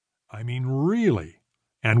I mean really,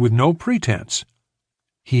 and with no pretense,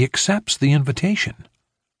 he accepts the invitation.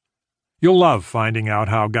 You'll love finding out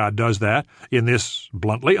how God does that in this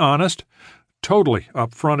bluntly honest, totally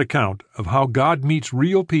upfront account of how God meets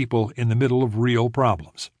real people in the middle of real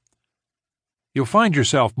problems. You'll find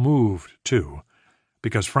yourself moved, too,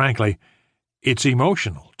 because, frankly, it's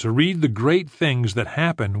emotional to read the great things that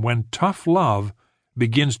happen when tough love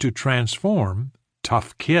begins to transform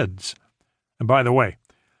tough kids. And by the way,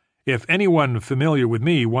 if anyone familiar with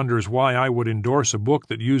me wonders why I would endorse a book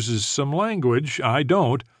that uses some language I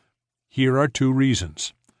don't, here are 2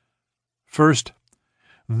 reasons. First,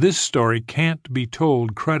 this story can't be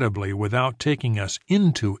told credibly without taking us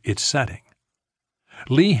into its setting.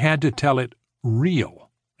 Lee had to tell it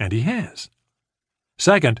real, and he has.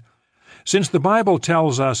 Second, since the Bible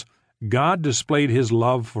tells us God displayed his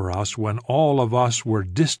love for us when all of us were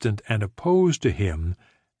distant and opposed to him,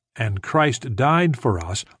 and Christ died for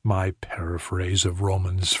us, my paraphrase of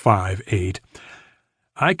Romans 5:8,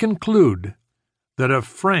 I conclude that a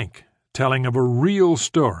frank telling of a real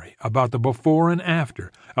story about the before and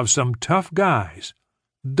after of some tough guys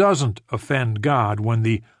doesn't offend God when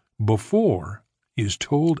the before is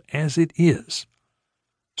told as it is.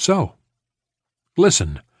 So,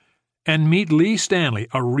 listen and meet Lee Stanley,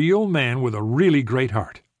 a real man with a really great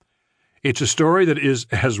heart. It's a story that is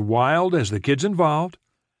as wild as the kids involved,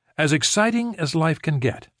 as exciting as life can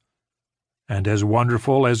get, and as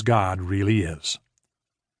wonderful as God really is.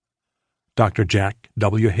 Dr. Jack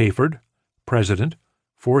W. Hayford, President,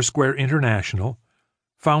 Foursquare International,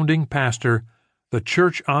 founding pastor, The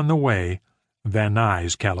Church on the Way, Van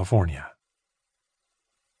Nuys, California.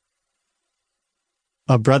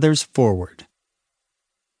 A Brother's Foreword.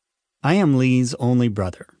 I am Lee's only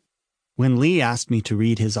brother. When Lee asked me to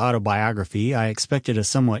read his autobiography, I expected a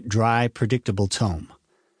somewhat dry, predictable tome.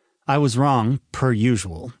 I was wrong, per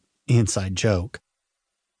usual. Inside joke.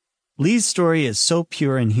 Lee's story is so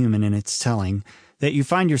pure and human in its telling that you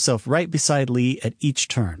find yourself right beside Lee at each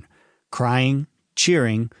turn, crying,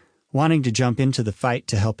 cheering, wanting to jump into the fight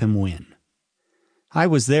to help him win. I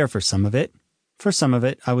was there for some of it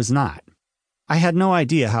I was not. I had no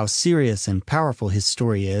idea how serious and powerful his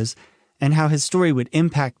story is, and how his story would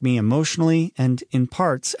impact me emotionally and, in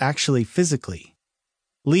parts, actually physically.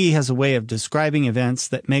 Lee has a way of describing events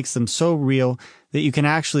that makes them so real that you can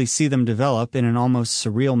actually see them develop in an almost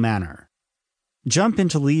surreal manner. Jump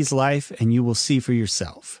into Lee's life and you will see for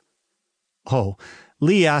yourself. Oh,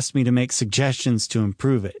 Lee asked me to make suggestions to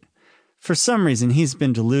improve it. For some reason, he's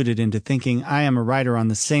been deluded into thinking I am a writer on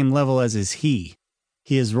the same level as is he.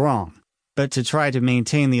 He is wrong. But to try to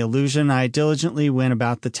maintain the illusion, I diligently went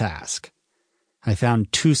about the task. I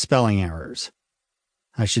found 2 spelling errors.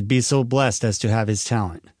 I should be so blessed as to have his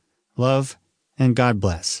talent. Love and God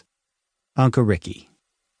bless. Uncle Ricky.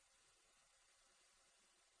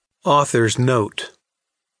 Author's Note.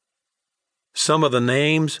 Some of the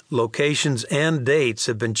names, locations, and dates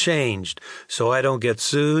have been changed so I don't get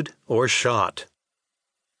sued or shot.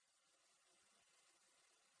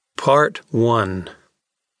 Part 1.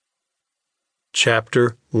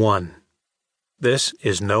 Chapter 1. This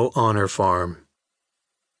is no honor farm.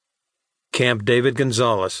 Camp David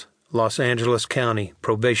Gonzales, Los Angeles County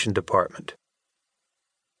Probation Department.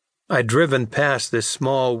 I'd driven past this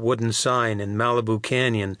small wooden sign in Malibu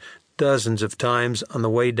Canyon dozens of times on the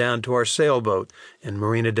way down to our sailboat in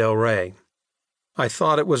Marina del Rey. I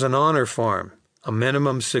thought it was an honor farm, a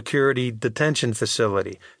minimum security detention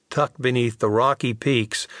facility tucked beneath the rocky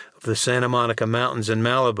peaks of the Santa Monica Mountains in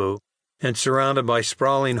Malibu, and surrounded by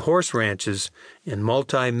sprawling horse ranches and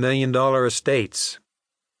multi-million-dollar estates.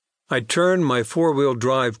 I turned my four-wheel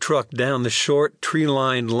drive truck down the short,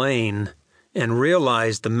 tree-lined lane and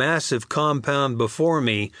realized the massive compound before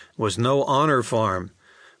me was no honor farm,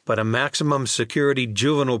 but a maximum security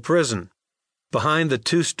juvenile prison. Behind the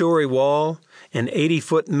 2-story wall, an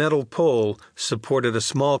 80-foot metal pole supported a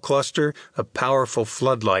small cluster of powerful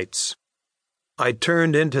floodlights. I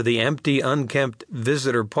turned into the empty, unkempt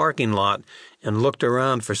visitor parking lot and looked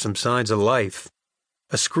around for some signs of life.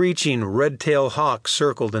 A screeching red-tailed hawk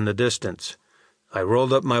circled in the distance. I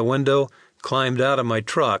rolled up my window, climbed out of my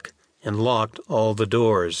truck, and locked all the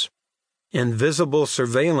doors. Invisible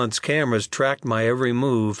surveillance cameras tracked my every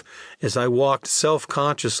move as I walked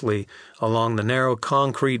self-consciously along the narrow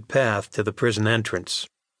concrete path to the prison entrance.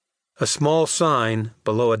 A small sign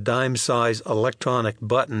below a dime-size electronic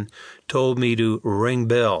button told me to ring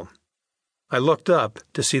bell. I looked up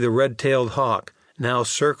to see the red-tailed hawk now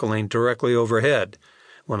circling directly overhead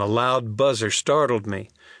when a loud buzzer startled me,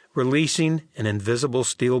 releasing an invisible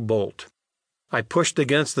steel bolt. I pushed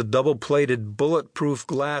against the double-plated, bulletproof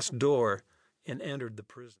glass door and entered the prison.